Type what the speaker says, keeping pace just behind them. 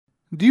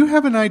Do you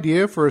have an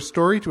idea for a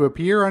story to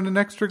appear on An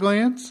Extra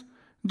Glance?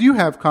 Do you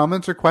have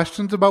comments or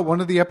questions about one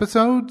of the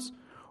episodes?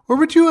 Or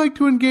would you like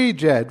to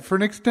engage Ed for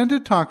an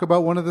extended talk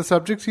about one of the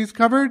subjects he's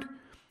covered?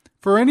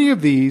 For any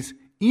of these,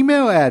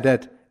 email Ed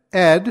at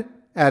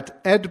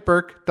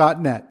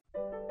ed@edburke.net.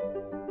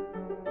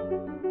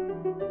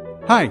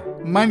 Hi,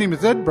 my name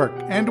is Ed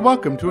Burke, and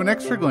welcome to An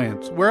Extra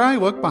Glance, where I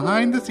look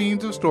behind the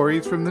scenes of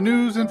stories from the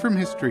news and from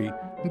history.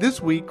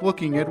 This week,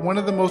 looking at one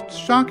of the most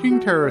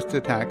shocking terrorist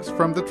attacks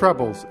from the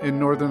Troubles in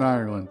Northern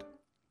Ireland.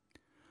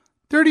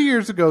 30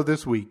 years ago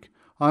this week,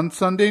 on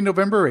Sunday,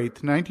 November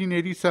 8,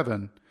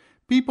 1987,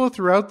 people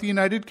throughout the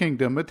United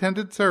Kingdom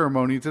attended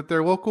ceremonies at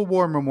their local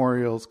war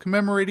memorials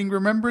commemorating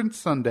Remembrance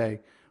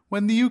Sunday,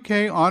 when the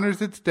UK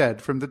honors its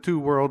dead from the two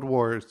world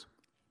wars.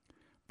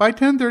 By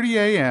 10:30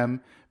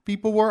 a.m.,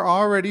 people were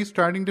already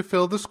starting to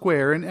fill the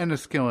square in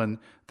Enniskillen,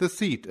 the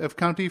seat of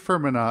County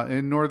Fermanagh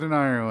in Northern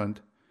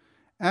Ireland.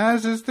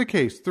 As is the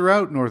case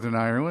throughout Northern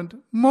Ireland,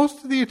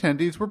 most of the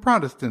attendees were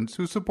Protestants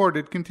who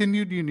supported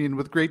continued union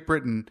with Great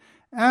Britain,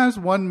 as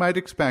one might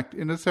expect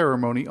in a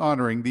ceremony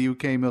honoring the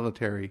UK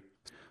military.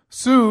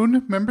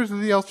 Soon, members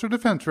of the Ulster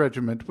Defence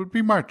Regiment would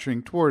be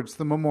marching towards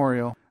the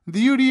memorial.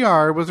 The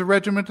UDR was a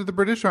regiment of the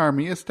British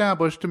Army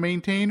established to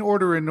maintain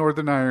order in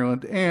Northern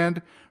Ireland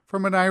and,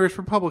 from an Irish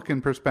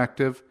Republican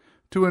perspective,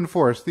 to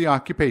enforce the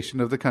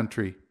occupation of the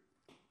country.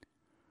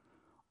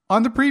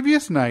 On the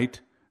previous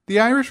night, the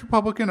Irish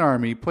Republican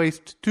Army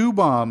placed two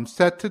bombs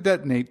set to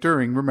detonate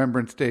during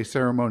Remembrance Day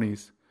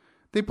ceremonies.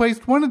 They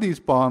placed one of these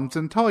bombs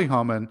in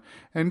Tullihommen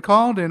and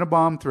called in a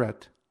bomb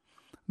threat.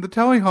 The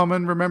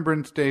Tullihommen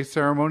Remembrance Day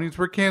ceremonies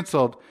were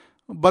cancelled,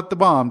 but the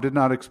bomb did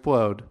not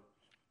explode.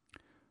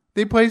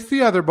 They placed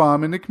the other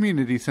bomb in a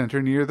community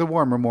centre near the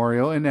War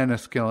Memorial in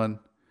Enniskillen.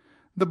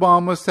 The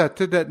bomb was set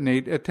to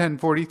detonate at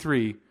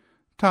 10:43,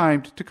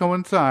 timed to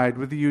coincide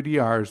with the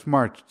UDR's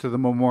march to the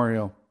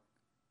memorial.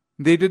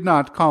 They did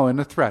not call in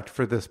a threat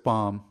for this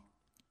bomb.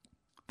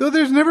 Though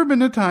there's never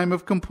been a time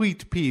of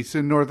complete peace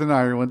in Northern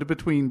Ireland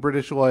between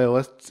British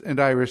loyalists and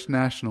Irish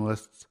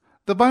nationalists,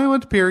 the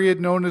violent period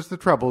known as the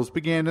Troubles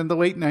began in the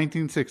late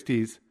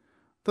 1960s.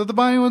 Though the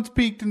violence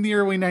peaked in the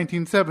early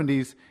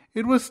 1970s,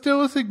 it was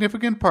still a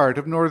significant part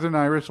of Northern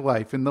Irish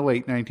life in the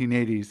late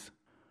 1980s.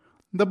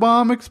 The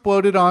bomb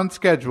exploded on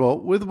schedule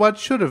with what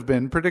should have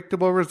been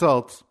predictable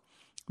results.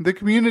 The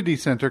community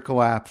centre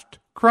collapsed,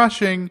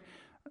 crushing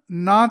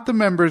not the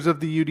members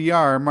of the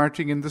UDR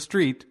marching in the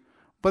street,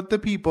 but the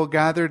people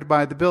gathered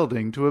by the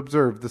building to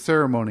observe the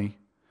ceremony.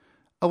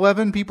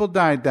 11 people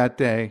died that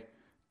day,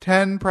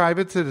 10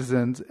 private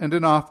citizens and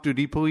an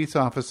off-duty police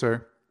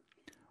officer.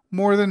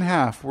 More than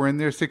half were in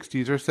their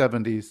 60s or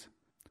 70s.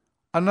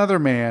 Another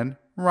man,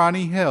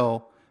 Ronnie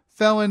Hill,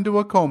 fell into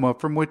a coma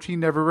from which he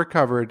never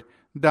recovered,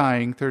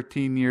 dying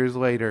 13 years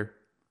later.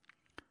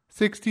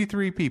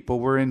 63 people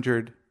were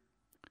injured.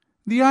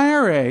 The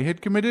IRA had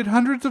committed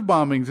hundreds of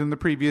bombings in the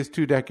previous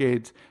 2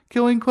 decades,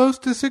 killing close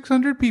to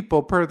 600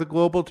 people per the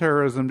Global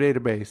Terrorism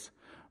Database.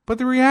 But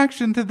the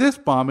reaction to this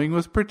bombing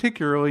was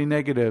particularly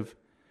negative.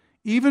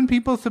 Even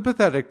people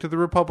sympathetic to the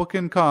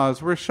Republican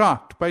cause were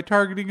shocked by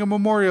targeting a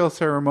memorial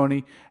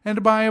ceremony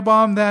and by a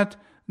bomb that,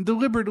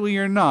 deliberately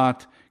or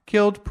not,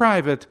 killed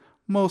private,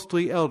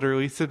 mostly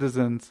elderly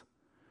citizens.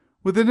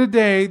 Within a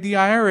day, the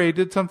IRA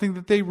did something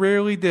that they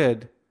rarely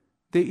did.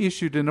 They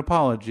issued an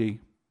apology.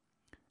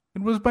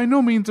 It was by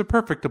no means a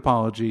perfect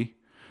apology.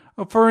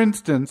 For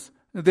instance,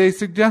 they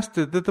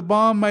suggested that the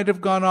bomb might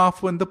have gone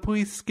off when the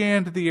police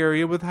scanned the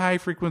area with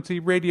high-frequency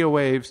radio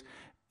waves,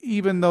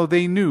 even though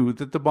they knew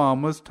that the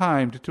bomb was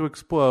timed to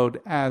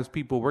explode as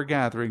people were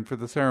gathering for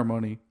the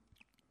ceremony.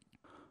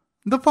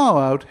 The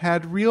fallout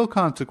had real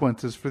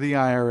consequences for the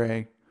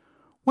IRA.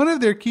 One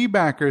of their key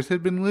backers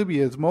had been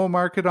Libya's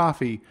Muammar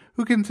Gaddafi,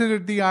 who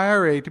considered the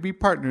IRA to be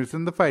partners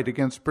in the fight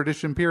against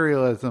British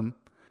imperialism.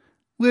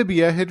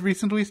 Libya had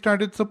recently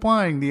started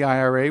supplying the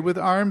IRA with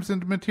arms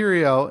and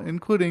materiel,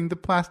 including the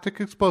plastic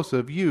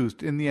explosive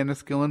used in the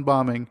Enniskillen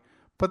bombing,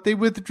 but they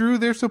withdrew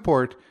their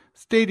support,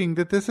 stating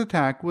that this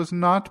attack was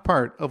not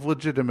part of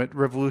legitimate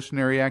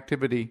revolutionary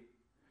activity.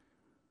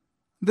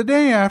 The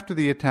day after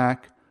the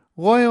attack,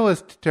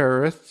 loyalist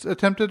terrorists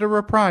attempted a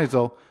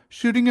reprisal,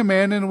 shooting a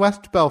man in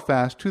West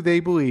Belfast who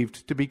they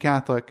believed to be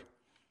Catholic.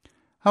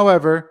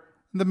 However,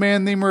 the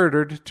man they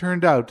murdered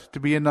turned out to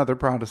be another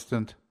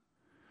Protestant.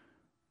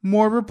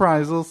 More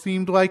reprisals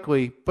seemed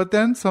likely, but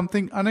then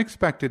something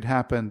unexpected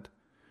happened.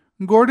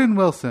 Gordon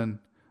Wilson,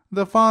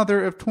 the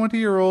father of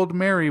 20-year-old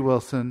Mary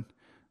Wilson,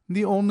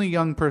 the only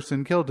young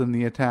person killed in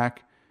the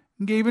attack,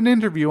 gave an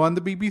interview on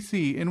the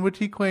BBC in which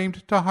he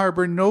claimed to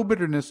harbor no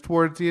bitterness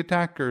towards the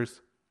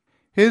attackers.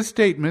 His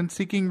statement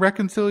seeking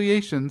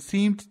reconciliation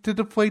seemed to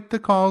deflate the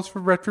calls for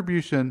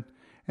retribution,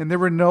 and there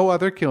were no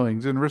other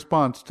killings in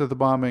response to the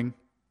bombing.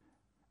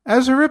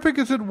 As horrific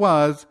as it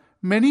was,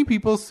 many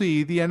people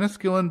see the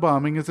Enniskillen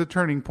bombing as a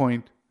turning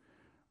point.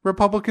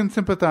 Republican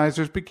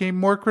sympathizers became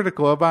more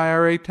critical of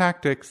IRA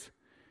tactics.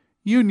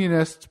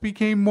 Unionists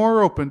became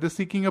more open to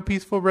seeking a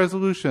peaceful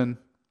resolution.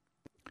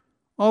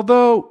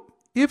 Although,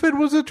 if it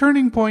was a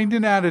turning point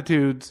in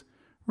attitudes,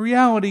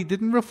 Reality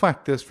didn't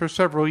reflect this for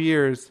several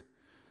years.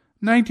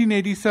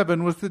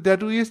 1987 was the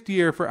deadliest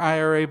year for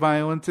IRA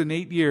violence in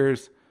 8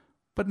 years,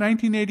 but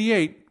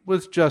 1988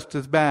 was just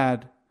as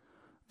bad.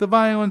 The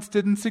violence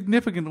didn't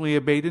significantly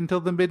abate until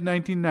the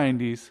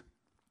mid-1990s.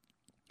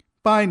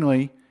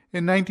 Finally,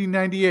 in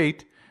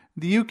 1998,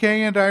 the UK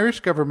and Irish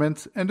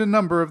governments and a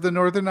number of the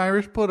Northern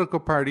Irish political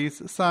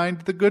parties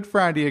signed the Good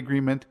Friday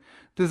Agreement,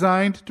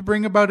 designed to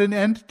bring about an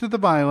end to the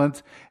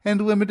violence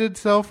and limited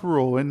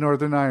self-rule in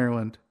Northern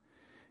Ireland.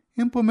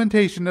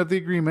 Implementation of the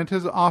agreement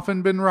has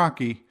often been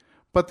rocky,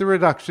 but the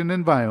reduction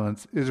in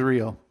violence is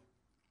real.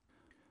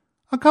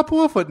 A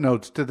couple of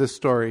footnotes to this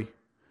story.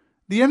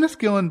 The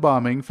Enniskillen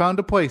bombing found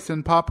a place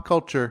in pop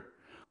culture.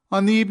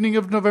 On the evening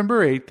of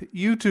November 8th,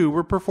 U2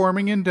 were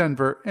performing in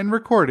Denver and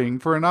recording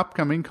for an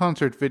upcoming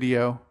concert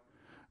video.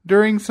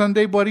 During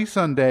Sunday Bloody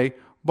Sunday,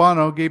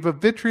 Bono gave a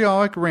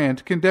vitriolic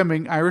rant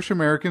condemning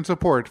Irish-American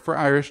support for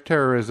Irish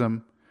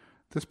terrorism.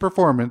 This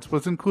performance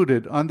was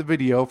included on the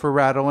video for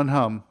Rattle and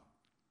Hum.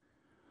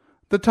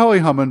 The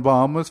Tullyhummen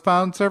bomb was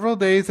found several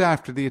days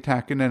after the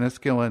attack in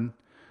Enniskillen.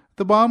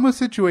 The bomb was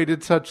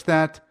situated such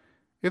that,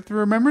 if the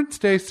Remembrance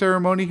Day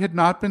ceremony had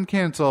not been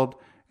cancelled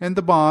and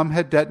the bomb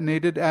had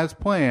detonated as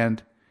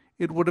planned,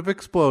 it would have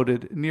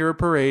exploded near a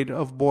parade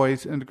of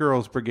Boys and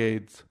Girls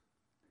Brigades.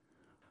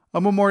 A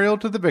memorial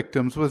to the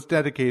victims was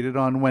dedicated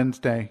on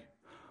Wednesday.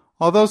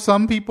 Although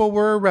some people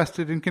were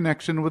arrested in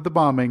connection with the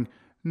bombing,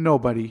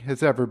 nobody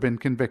has ever been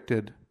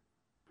convicted.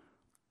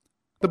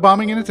 The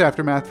bombing and its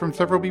aftermath from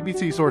several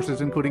BBC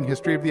sources, including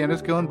History of the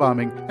Enniskillen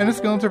Bombing,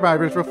 Enniskillen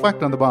Survivors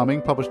Reflect on the Bombing,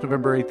 published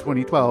November 8,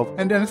 2012,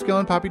 and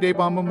Enniskillen Poppy Day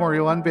Bomb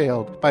Memorial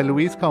Unveiled, by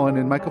Louise Cullen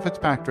and Michael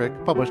Fitzpatrick,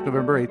 published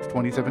November 8,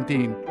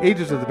 2017.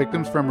 Ages of the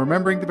Victims from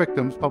Remembering the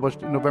Victims,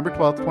 published November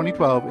 12,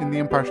 2012, in The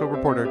Impartial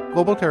Reporter.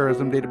 Global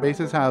Terrorism Database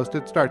is housed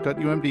at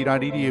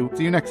start.umd.edu.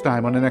 See you next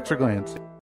time on An Extra Glance.